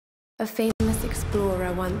A famous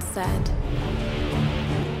explorer once said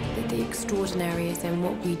that the extraordinary is in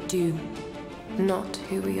what we do, not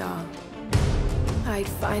who we are. I'd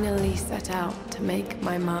finally set out to make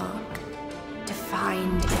my mark, to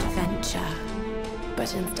find adventure.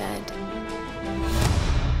 But instead,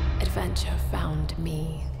 adventure found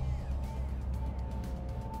me.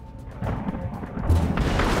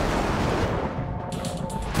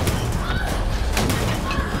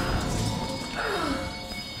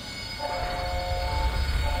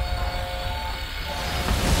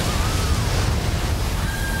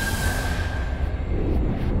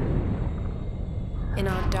 In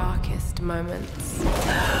our darkest moments,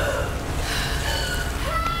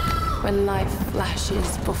 when life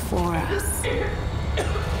flashes before us,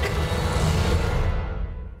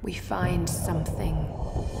 we find something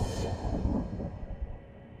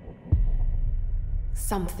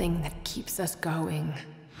that keeps us going.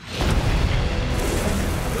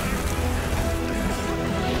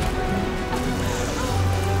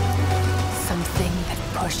 Something that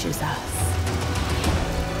pushes us.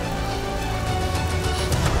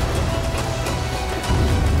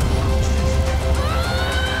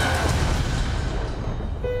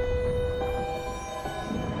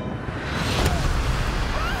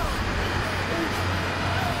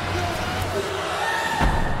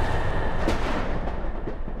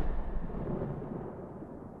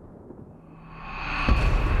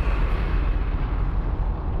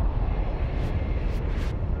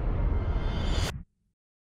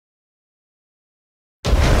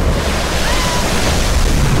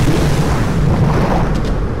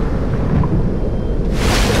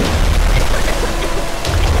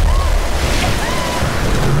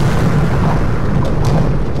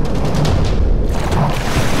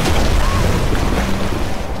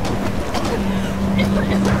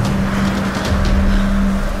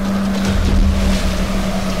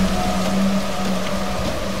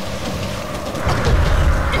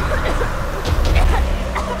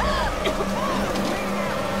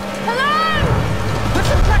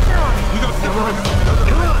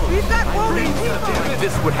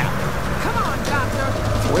 This would happen. Come on, Doctor!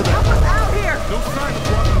 Where the Help us out here! No sign of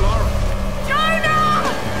Robin Lara. Jonah!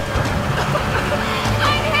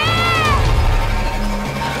 I'm here!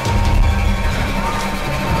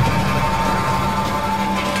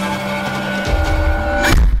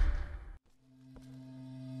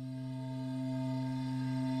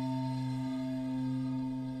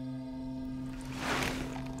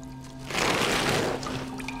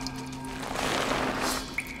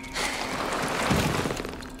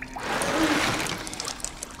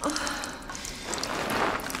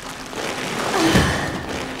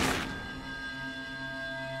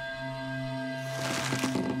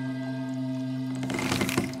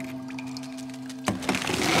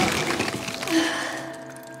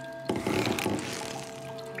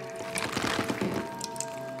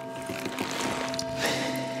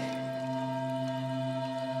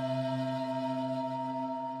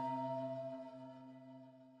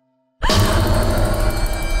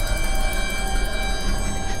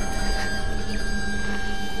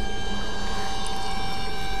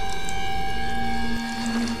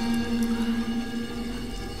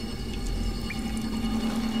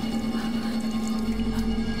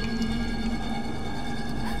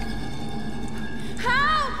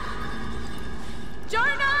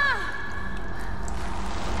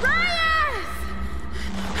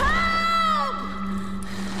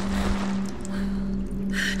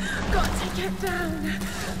 Get down!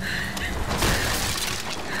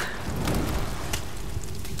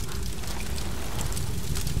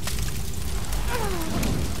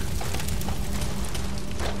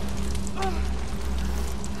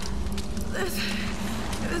 This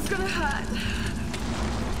is gonna hurt.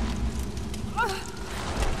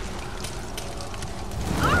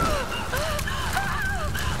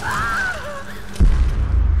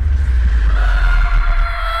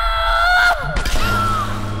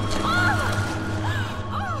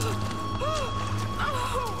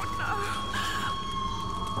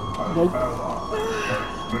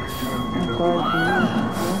 I'm sorry.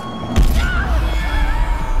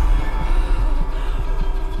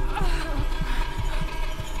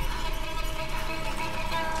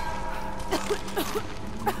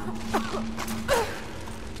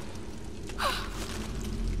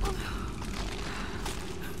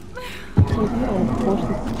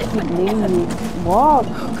 What?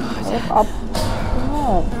 What's up?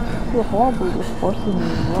 God, you're horrible. Just forcing me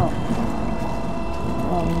to walk.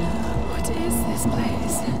 What is this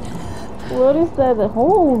place? What is that? A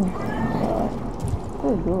hole?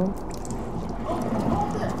 There you go.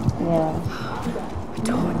 Yeah. A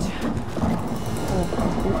torch. Oh.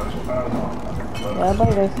 Yeah,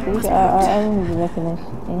 everybody does speak. I don't even recognize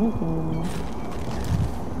anything anymore.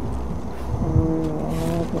 Ooh, I'm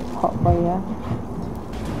gonna get caught by ya.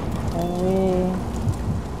 Anyway.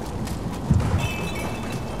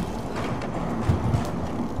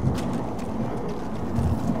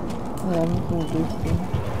 Yeah, I'm looking tasty.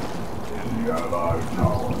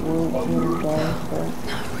 Working guys, but...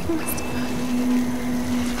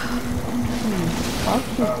 How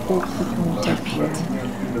should they keep me safe here?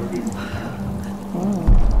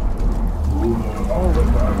 Oh,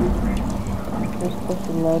 we're supposed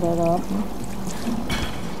to light it up.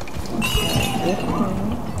 This one.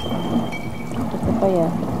 Ito pa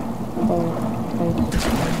yan.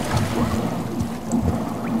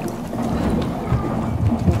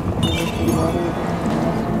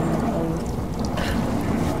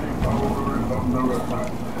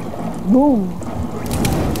 Boom!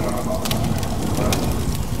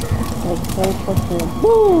 Like very possible.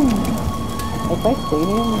 Boom! If I stay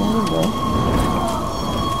here, I'm gonna go.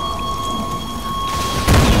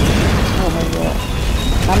 Oh my god.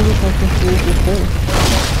 I'm just going to see this first.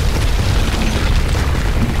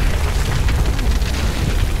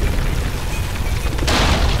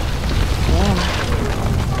 Yeah.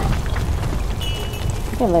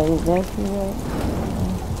 I feel like it's actually right.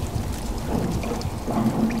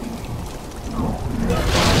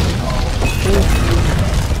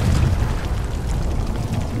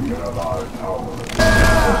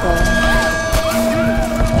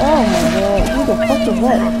 Oh my god, who the fuck is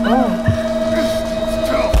that? Oh.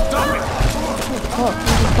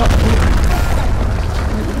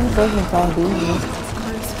 He doesn't sound dangerous.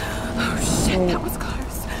 Oh shit, Wait. that was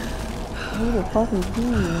close. Who the fuck is he?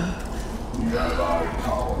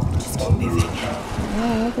 Just keep moving. No,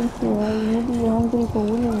 nothing to. Maybe you're hungry for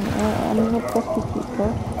women. I'm not a prostitute, bro.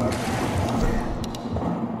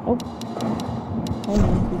 Oh. I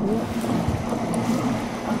need to do it.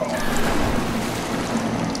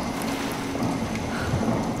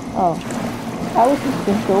 Oh. I was just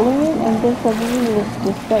controlling it and then suddenly it was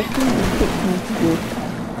distracting and kicked me to this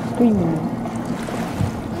screaming.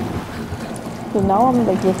 So now I'm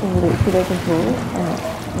like guessing whether should I control it or not.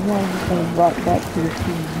 And now I'm just gonna brought back to the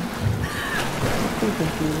screaming. It's pretty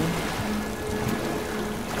confusing.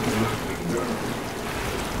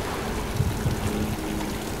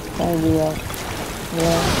 Finally out.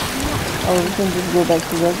 Yeah. Oh, we can just go back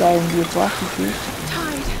to that guy and be a prostitute.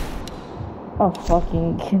 Tied. Oh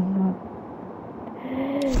fucking cannot.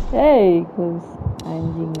 Hey, cause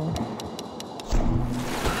I'm genius.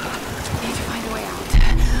 Need to find a way out.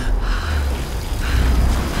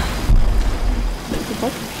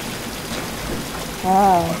 What?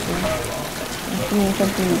 Ah, okay. I'm seeing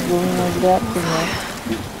something is going like that thing, right?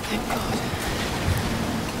 Thank God.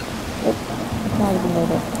 Yep, it's not even like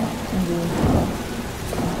that. I'm doing stuff.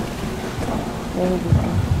 Very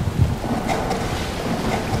different.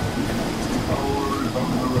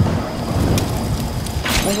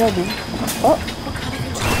 What did I do? Oh! What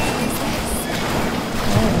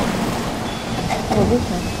kind of contraption is this? Oh, this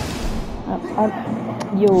one.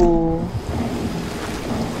 Yo.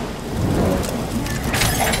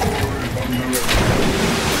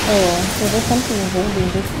 Oh, so there's something holding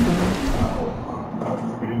this thing.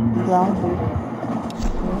 Grounded.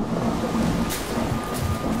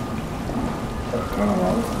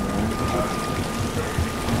 Alright.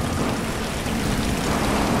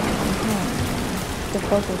 The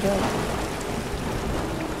fuck is that?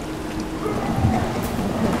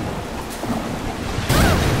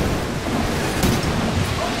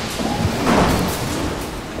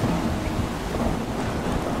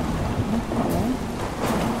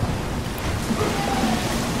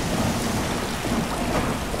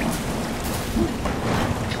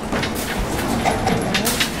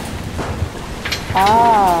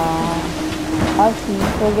 Ah, I see.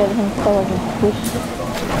 So get him so I can push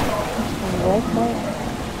on the right side.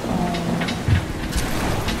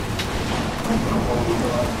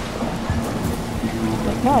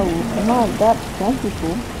 It's not that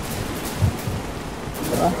plentiful.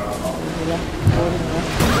 Yeah, holding it.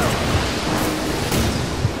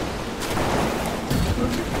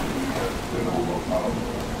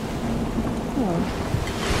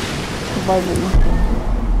 Survival instinct.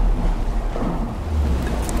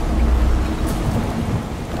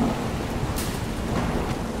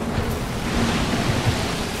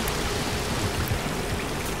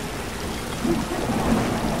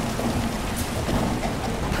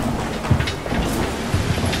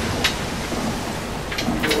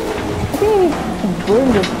 Burn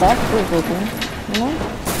the bastards open, you know?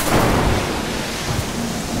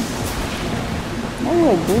 How do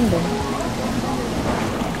I burn them?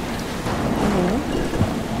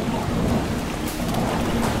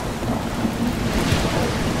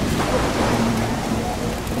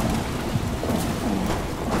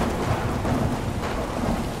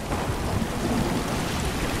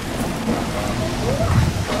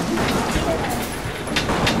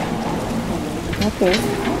 Okay.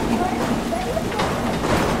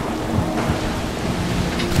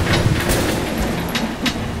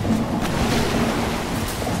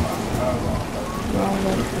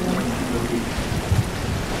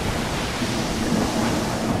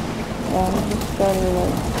 Yeah, I just gotta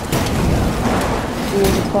like steer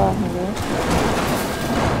the car, I guess.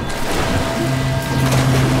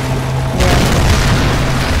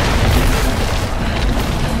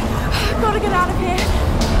 Gotta get out of here.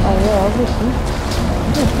 Oh yeah, obviously.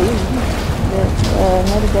 You can see that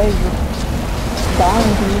another guy is just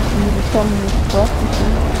dying to you to come in this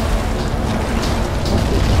prostitute.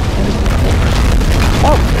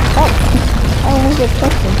 Oh! Oh! I almost got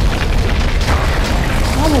touched.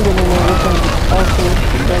 I'm gonna know which one is also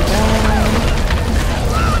the down.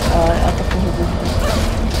 I think this.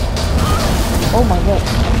 Oh my god.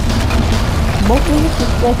 Both of these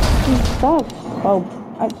is like 2 stocks. Oh,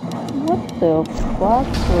 what the fuck,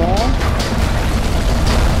 bro?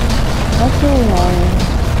 That's so annoying.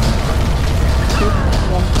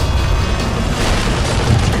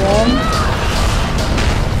 Then.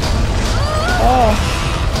 Oh.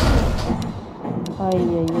 Ay,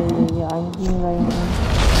 I'm being like.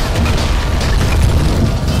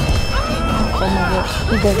 Oh my god.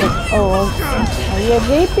 He doesn't. Oh yeah,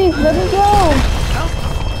 babies, let me go!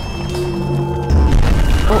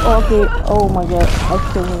 Oh, okay. Oh my god, I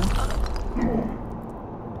killed him.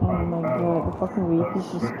 Oh my god, the fucking rapist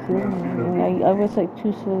just killed me. And I was like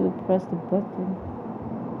too slow to press the button.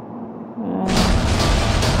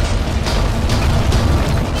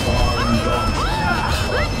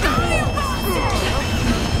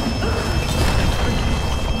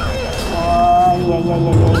 Oh, yeah.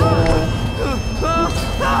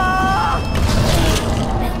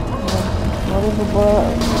 Whatever, but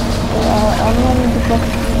I'm not in the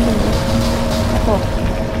prostitution. Oh.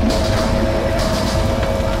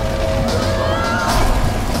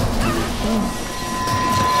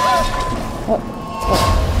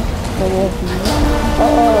 Okay.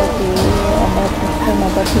 I'm about to turn my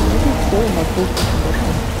button. This is still my PlayStation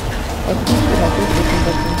button. I think it's my PlayStation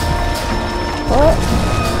button. What?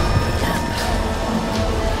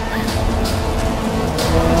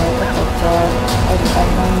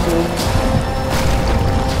 I'm hungry.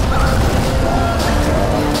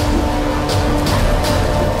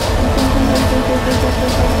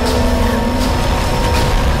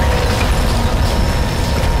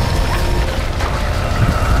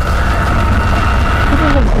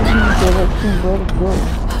 Where to go.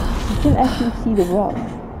 You can actually see the rock.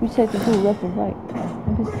 You said to go left or right.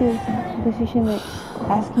 And it's still the position like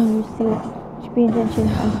asking you still to pay attention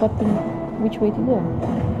and button which way to go.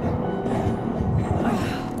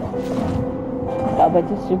 But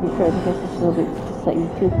just to be fair because it's a little bit slightly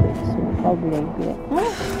tilted, so probably like be like, huh?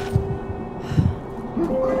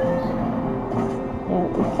 Yeah,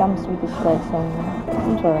 it comes with the slide somewhere.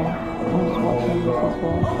 It's alright. I'm just watching this as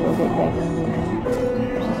well, so I'll get back in the room.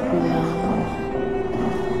 Just pretty nice.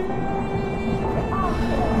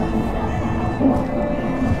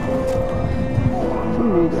 Too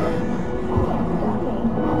weird.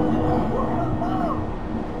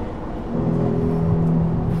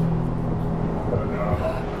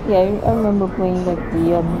 Yeah, I remember playing like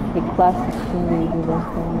the classic Tomb Raider last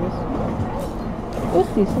time. It was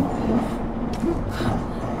decent. Yeah.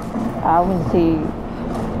 I wouldn't say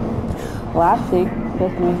classic,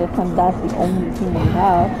 especially that time that's the only thing we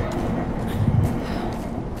have.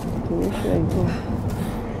 Okay, where should I go?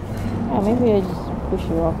 Maybe I just push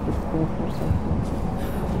it off the cliff or something.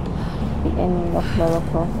 The ending of Lara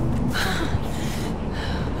Croft.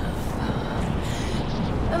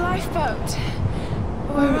 The lifeboat.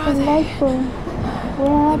 Where are they? Lifeboat.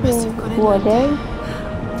 Where are they? Who are they?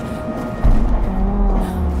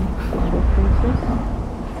 Picture faces.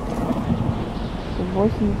 The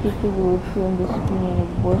voice indicator will appear on the screen and the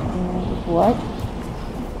voice command is what?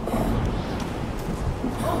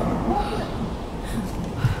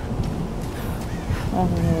 I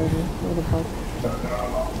have no idea. What about?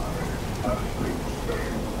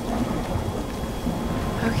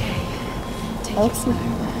 Okay. Take I'll it slow.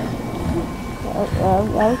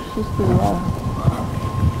 I'll just do that.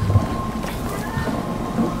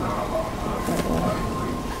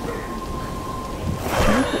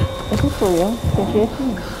 Is this for real? Can you see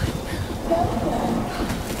me?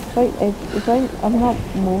 If I'm not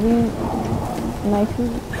moving nicely.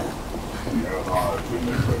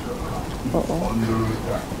 Uh-oh.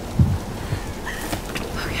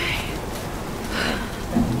 Okay.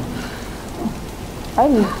 I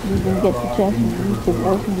didn't even get the chance to use the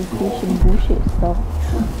voice indication bullshit stuff.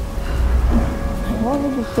 What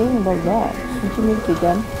were you saying about that? Did you make it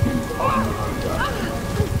again?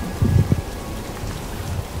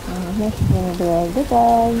 Next one,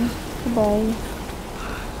 goodbye. Goodbye.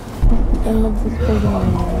 That's the end of this program.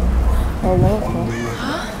 Oh, no, it's not.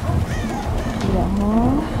 Yeah,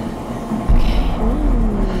 huh?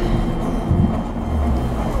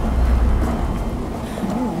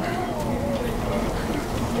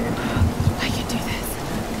 I can do this.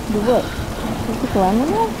 Do what? Is it climbing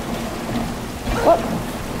now? What?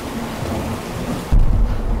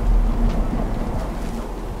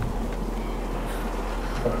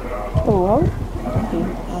 Oh, wow. Okay,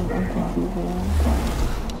 I'm confused now.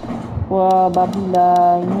 Wah, babi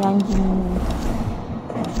lah. Ini anjing.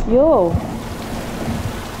 Yo!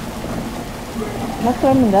 Nak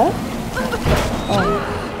climbing dah? Oh.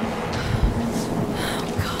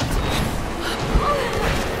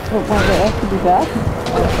 Oh my god, I have to do that?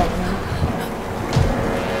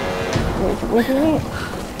 Wait a minute.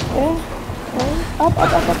 Up.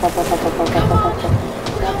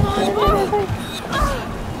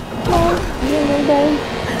 Come on, guys.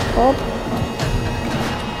 Up.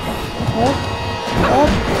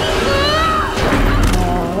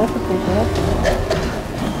 That's a fish,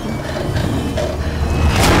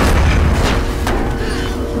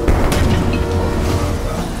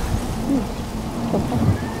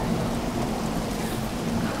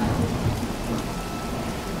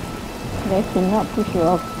 I cannot push you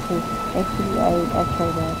off because actually I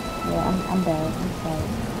tried that. Yeah, I'm bad. I'm sorry.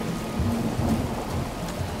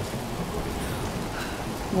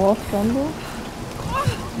 Wall scramble.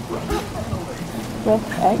 Press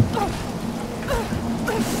X.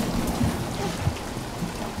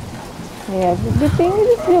 Yeah, the thing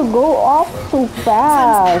is you go off so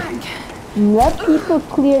fast. Let people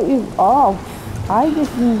clear it off. I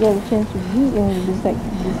just didn't get a chance to read and it just like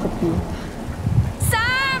disappear.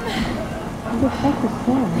 Sam! What the heck is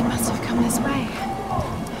Sam? They must have come this way.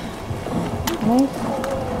 Nice.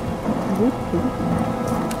 Good.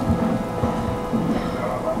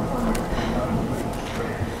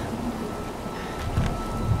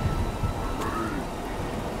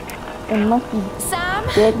 It must be Sam?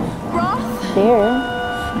 dead Roth? there.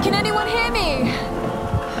 Can anyone hear me?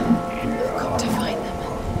 I've got to find them.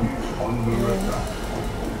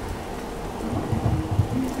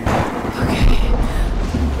 Okay.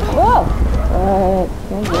 Whoa!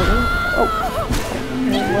 Don't get it. Oh.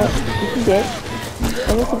 What? Is he dead?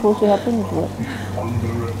 What was supposed to happen is what?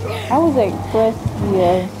 I was like, press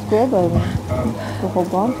the square button to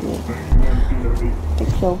hold on to it.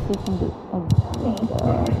 Like shelter from the... Oh my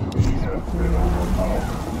god.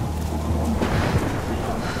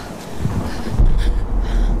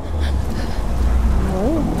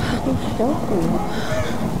 Where is the shelter?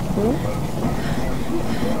 Here?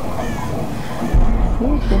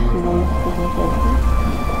 Here's just the way to the shelter.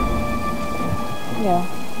 Yeah.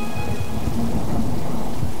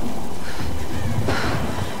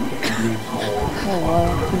 Oh wow,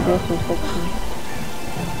 the dress was sexy.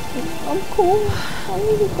 I'm cool. I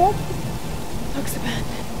need a jacket. Looks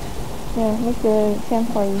abandoned. Yeah, look at the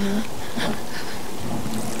campfire here.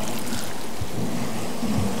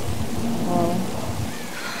 Wow.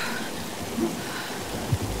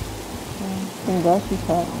 Thank God she's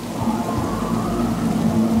hot.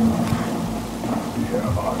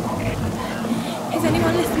 Is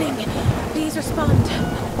anyone listening? Please respond.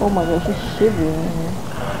 Oh my God, she's shivering.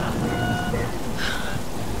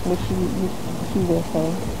 But she will say.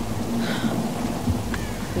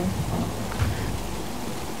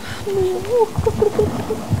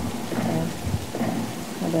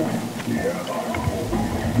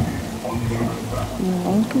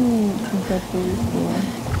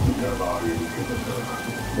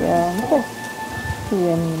 Yeah, I'm like 2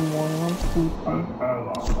 in the morning, I'm sleeping.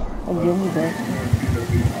 Again with that.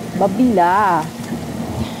 Babi lah.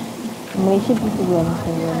 Malaysian people do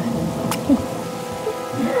anything.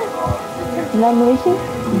 Now Malaysian,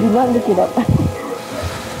 do not look it up.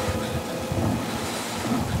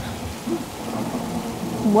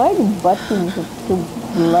 Why the buttons are so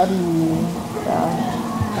bloody?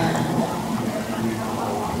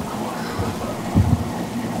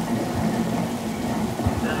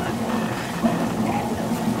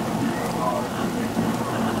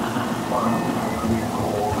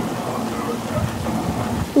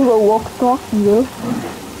 You will walk talk here.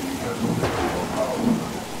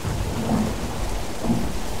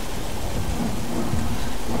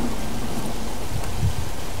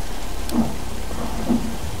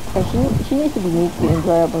 She needs to be made to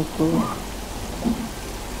enjoy our food.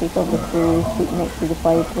 Take off the food, sit next to the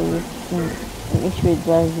fireplace, and make sure it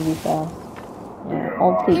dries really fast. Yeah,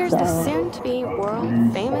 all plates Here's the out. soon-to-be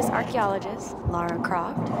world-famous archaeologist, Lara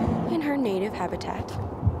Croft, in her native habitat.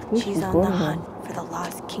 Who's She's she on going the on? hunt for for the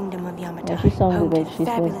lost kingdom of Yamatai. Yeah, she sounded Home to like the she's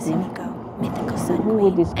fabulous lesbian. Himiko, mythical sun Who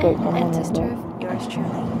would queen. describe someone And like sister that? of Yours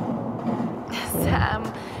truly.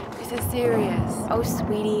 Sam. This is serious. Oh,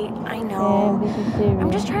 sweetie, I Damn, know. this is serious.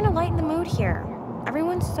 I'm just trying to lighten the mood here.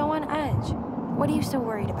 Everyone's so on edge. What are you so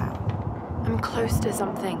worried about? I'm close to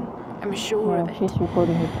something. I'm sure Yeah, of it. she's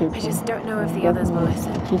recording her kids. I just don't know if the others will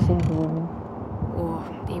listen. Kissing the woman. Or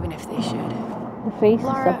even if they should. The face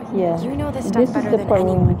Laura, sucks, yeah. you know this This stuff is better the than part when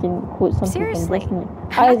anyone. we can quote something Seriously, from Destiny. I'm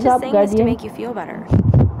not Eyes just up, saying this to Guardian. make you feel better.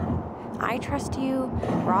 I trust you.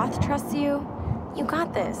 Roth trusts you. You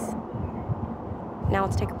got this. Now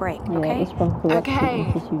let's take a break, Yeah, okay? it's from corruption. Okay. in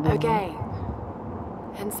case you don't know. Okay.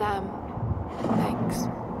 And Sam, thanks.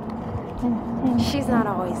 She's not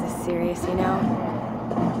always this serious, you know?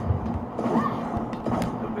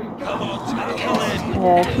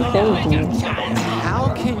 Yeah, she's serious.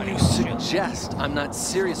 How can you suggest I'm not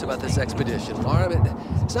serious about this expedition, Laura?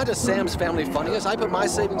 It's not just Sam's family funding us. I put my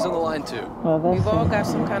savings on the line, too. Well, that's We've all got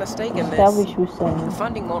some kind of stake in this. established who's saying. The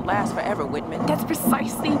funding won't last forever, Whitman. That's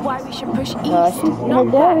precisely why we should push east, She's, her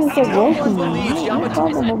not dad is west. a No one Russian. believes No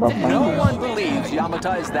problem about Yamata. No funding. one believes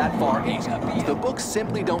Yamata is that far east. The books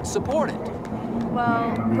simply don't support it.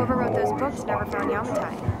 Well, whoever wrote those books never found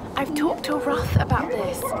Yamatai. I've talked to Roth about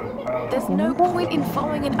this. There's no point in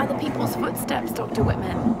following in other people's footsteps, Dr.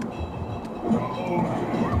 Whitman.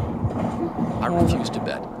 I refuse to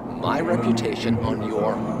bet my reputation on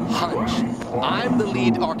your hunch. I'm the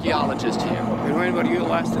lead archaeologist here. And when were you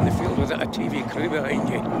last in the field without a TV crew behind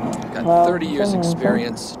you? Got 30 years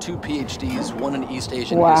experience, 2 PhDs, 1 in East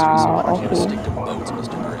Asian history, so why don't you just stick to boats,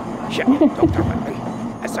 Mr. Grimm? Shit, Dr. Whitman.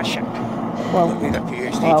 It's a ship. Well, Look me the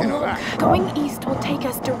PhD to know that. Going east will take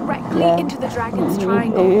us directly yeah. into the Dragon's It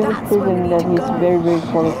Triangle. is That's where proven we that need he's to go. very, very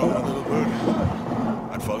qualified. Little bird.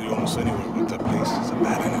 I'd follow you almost anywhere, but that place is a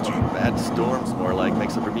bad energy. Bad storms, more like,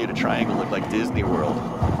 makes the Bermuda Triangle look like Disney World.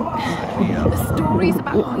 Yeah. The stories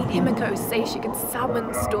about Queen Himiko say she can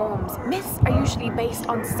summon storms. Myths are usually based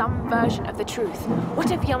on some version of the truth.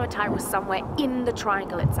 What if Yamatai was somewhere in the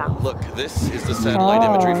triangle itself? Look, this is the satellite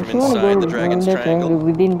imagery from she wanna inside go the Dragon's in Triangle.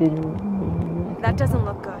 within the... That doesn't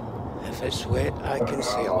look good. If it's wet, I can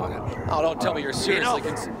sail on it. Oh, don't tell me you're seriously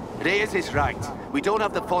Reyes is right. We don't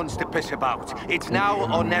have the funds to piss about. It's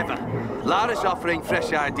now or never. Lara's offering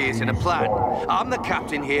fresh ideas and a plan. I'm the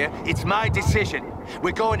captain here. It's my decision.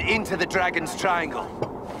 We're going into the Dragon's Triangle.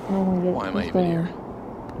 Why am I even here?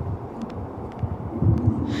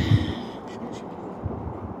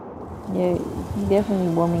 Yeah, he's definitely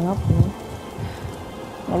warming up to me.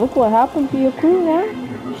 Now look what happened to your crew now.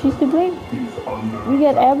 She's to blame. We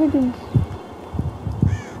got evidence.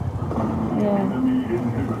 Yeah.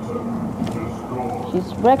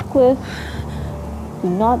 She's reckless. Do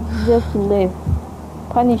not deserve to live.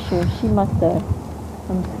 Punish her. She must die.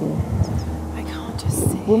 I'm scared. I can't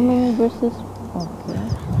just see. Woman versus... Okay.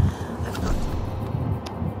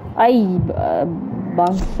 Ay,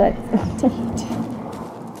 bangsat.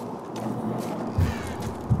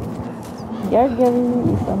 Yard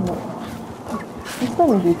gallery is unlocked. This one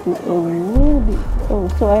is a little bit... Oh,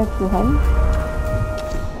 so I have to hunt?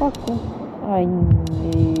 Fuck off. I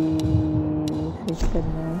need... System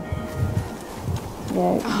now.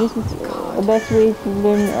 Yeah, this is the best way to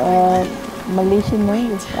learn Malaysian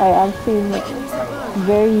language. I feel like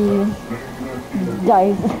very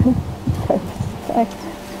direct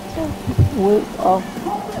way of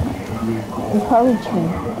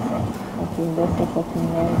encouragement. Okay, that's the fucking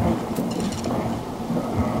right.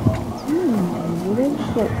 Didn't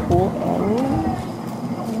get 4 arrows.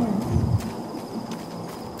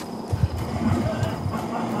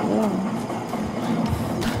 Yeah.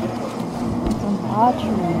 Some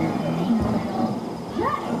archery.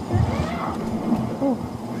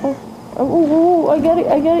 Oh, I got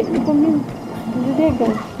it from him. He's there,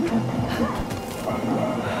 guys.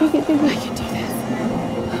 Take it. I can do this.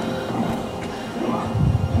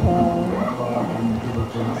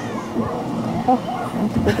 I'm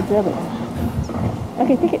supposed to grab it.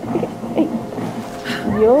 Okay, take it. Hey.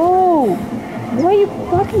 Yo! Why you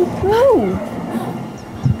fucking throw?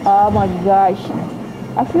 Oh my gosh.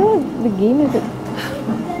 I feel like the game is like...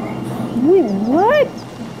 Wait, what?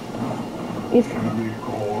 It's...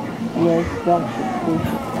 Yes, dumb shit.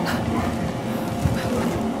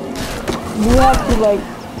 You have to like...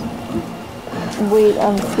 Wait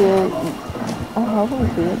until... how do I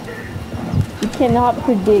say it? You cannot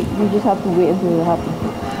predict, you just have to wait until it happens.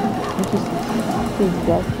 Which is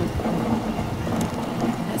disgusting.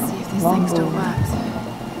 Let's see if this thing still works.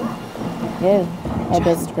 Yeah, I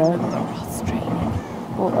bet it does. Roth's training.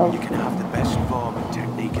 What else? You can have the best form and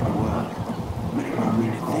technique in the world, but it won't mean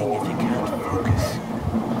a thing if you can't focus.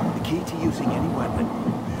 The key to using any weapon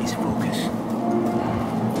is focus.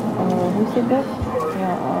 Who said that?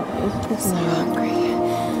 Yeah, it's just So hungry. I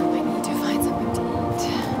need to find something to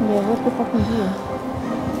eat. Yeah, what's the fucking deal?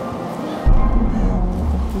 I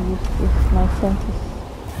have to use my senses.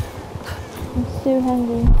 I'm so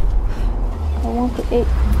hungry. I want to eat.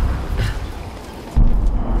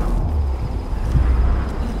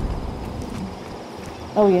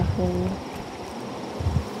 Oh yeah, there it is.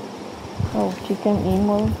 Oh, chicken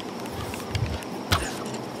animal.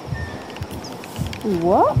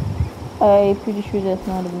 What? I'm pretty sure that's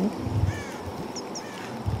not a miss.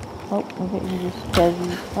 Oh, okay, you just cancel.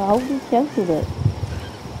 How do you cancel that?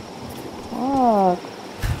 Fuck.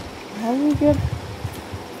 How do you get...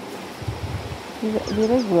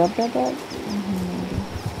 Did I grab that bag?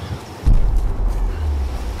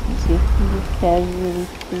 Okay, you just casually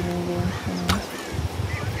shooting there.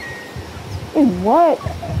 Wait, what?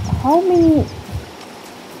 How many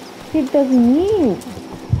hit does he need?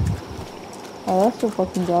 Oh, that's so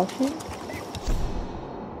fucking dog shit.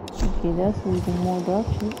 Okay, that's even more dog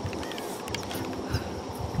shit.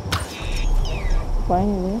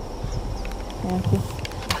 Finally. Yeah, okay.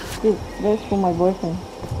 Dude, that's for my boyfriend.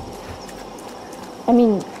 I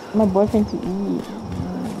mean, my boyfriend to eat.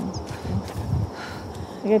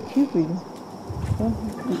 I got two for you. Yeah,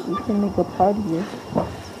 we can make a party here.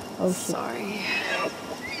 Oh shit. Sorry.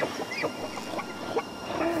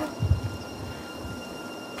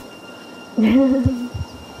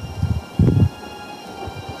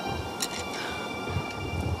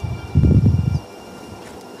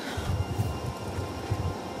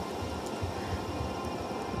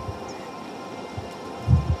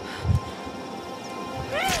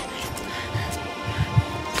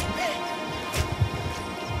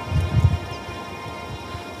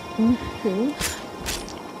 Okay.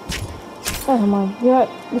 Oh my god,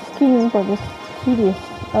 this killing part is hideous.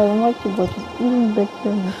 I don't like to watch it. Even back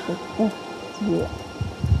then it's like, oh, yeah.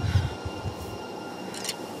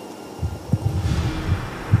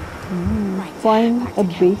 Find a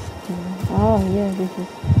base team. Oh yeah, this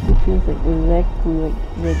feels like exactly like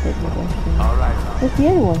Red Dead Redemption. Alright, What's the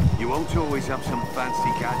other one? you won't always have some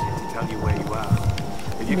fancy gadget to tell you where you are.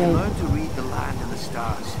 If you can learn to read the land and the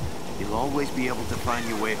stars, you'll always be able to find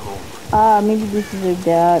your way home. Maybe this is her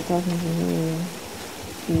dad talking to her.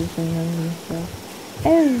 She's and stuff.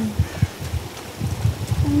 Oh,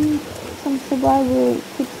 some survivor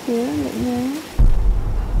tips here, let me know.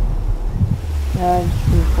 Yeah, it's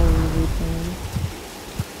true for everything.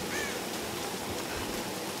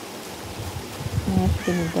 I'm just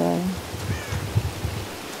gonna die.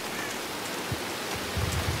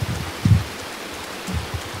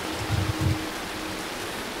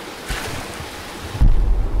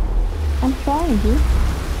 I'm trying, dude.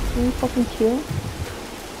 Can you fucking chill?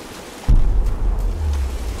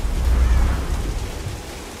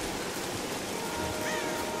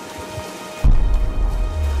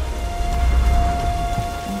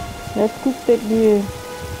 Let's cook that beer.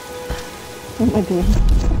 What am I doing?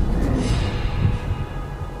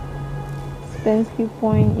 Spend skill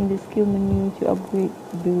point in the skill menu to upgrade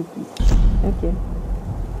abilities. Okay.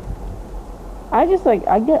 I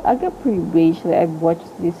got pretty rage that I watched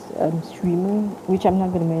this streamer, which I'm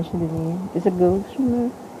not gonna mention the name. It's a girl streamer,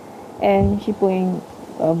 and she playing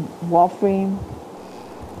Warframe,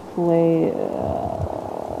 play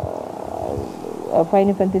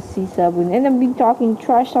Final Fantasy 7, and I've been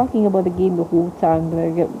trash talking about the game the whole time. But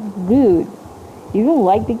I get, dude, you don't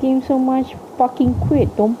like the game so much, fucking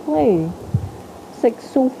quit, don't play. It's like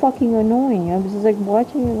so fucking annoying. I was just like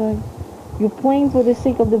watching it like, you're playing for the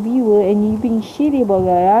sake of the viewer and you're being shitty about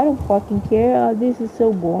it. I don't fucking care. This is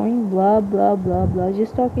so boring. Blah blah blah blah.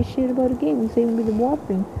 Just talking shit about the game. Same with the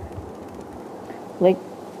Warframe. Like,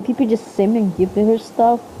 people just sim and give her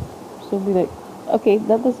stuff. So be like, okay,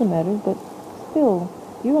 that doesn't matter, but still,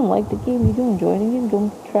 you don't like the game, you don't enjoy the game,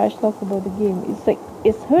 don't trash talk about the game. It's like,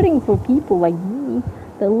 it's hurting for people like me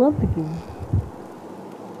that love the game.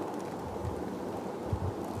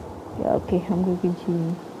 Yeah, okay, I'm gonna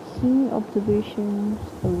continue. Keen observations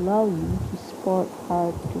allow you to spot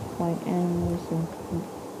hard to find animals and food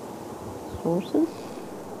sources.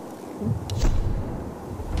 Okay.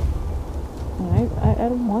 I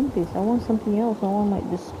don't want this. I want something else. I want like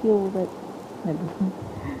the skill that.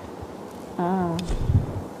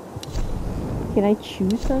 Can I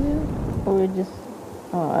choose something or just?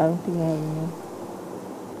 Oh, I don't think I have enough.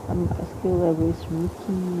 A skill level is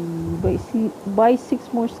rookie. Buy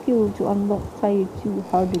 6 more skill to unlock tier 2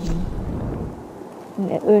 hardening.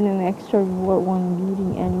 And earn an extra reward when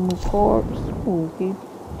looting animal corpse. Okay.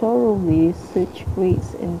 Thoroughly search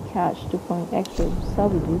crates and cache to find extra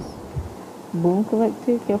salvages. Bone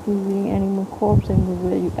collector, carefully reading animal corpse and the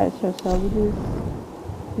value extra salvages.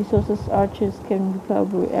 Resources archers can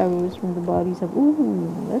recover arrows from the bodies of.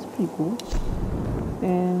 Ooh, that's pretty cool.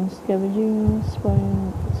 And scavenging,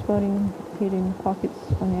 spotting hidden pockets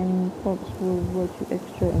on enemy corpse will reward you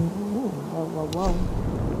extra and wow.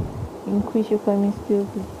 Increase your climbing skill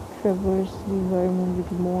to traverse the environment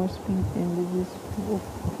with more speed and resist.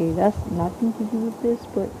 Okay, that's nothing to do with this,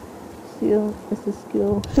 but still, it's a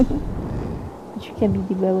skill which can be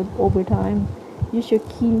developed over time. Use your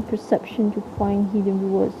keen perception to find hidden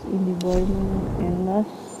rewards in the environment. And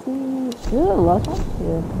lastly, last one?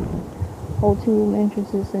 Yeah. All two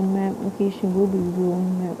entrances and map location will be revealed on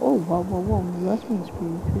the map. Oh, wow. The last one is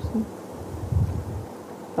pretty interesting.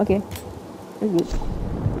 Okay, we're good.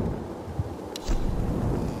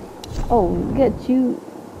 Oh, we get two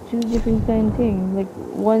different kind of things. Like,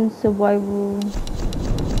 one survival.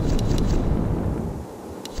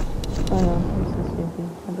 Oh no, it's the same thing.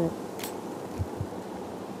 I bet.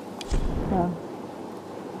 Yeah.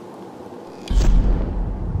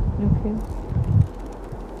 Okay.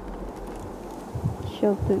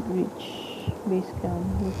 Sheltered Reach. Base camp.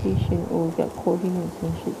 Location. Oh, we got coordinates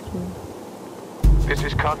and shit too. This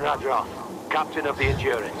is Conrad Roth, captain of the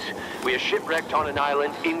Endurance. We are shipwrecked on an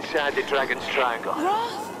island inside the Dragon's Triangle.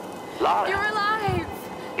 Roth! Lara! You're alive!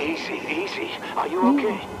 Easy. Are you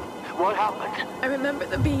okay? What happened? I remember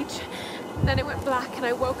the beach. Then it went black and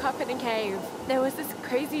I woke up in a cave. There was this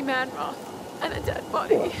crazy man, Roth, and a dead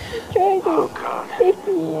body. Oh, God.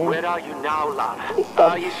 Where are you now, Lara?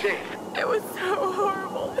 Are you safe? It was so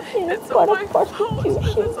horrible. It's all my fault.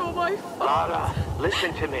 It's all my fault. Lara,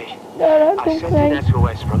 listen to me. Lara, I sent an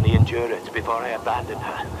SOS from the Endurance before I abandoned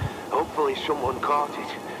her. Hopefully someone caught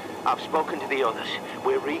it. I've spoken to the others.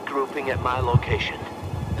 We're regrouping at my location.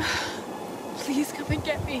 Please come and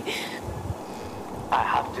get me. I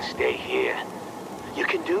have to stay here. You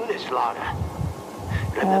can do this, Lara.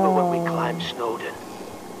 Remember when we climbed Snowdon?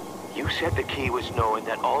 You said the key was knowing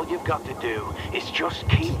that all you've got to do is just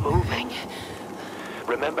keep moving.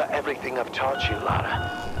 Remember everything I've taught you,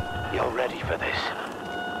 Lara. You're ready for this.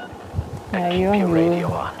 And keep your radio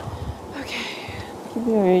on. Okay. Keep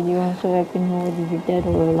your radio on so I can know whether you're dead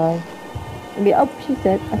or alive. Maybe she's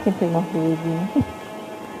dead. I can turn off the radio.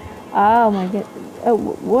 Oh my god.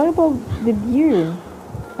 What about the deer?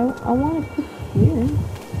 I want to put deer.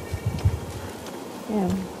 Yeah.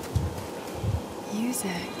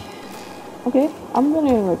 Music. Okay, I'm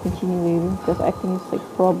gonna continue later because I think it's like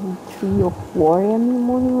probably 3 or 4 a.m. in the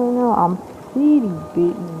morning right now. I'm pretty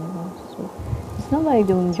beaten, so it's not that I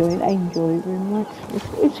don't enjoy it. I enjoy it very much.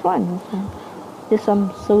 It's fun. It's fun. Just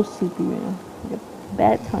I'm so sleepy right now.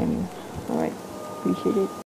 Bad timing. All right, appreciate it.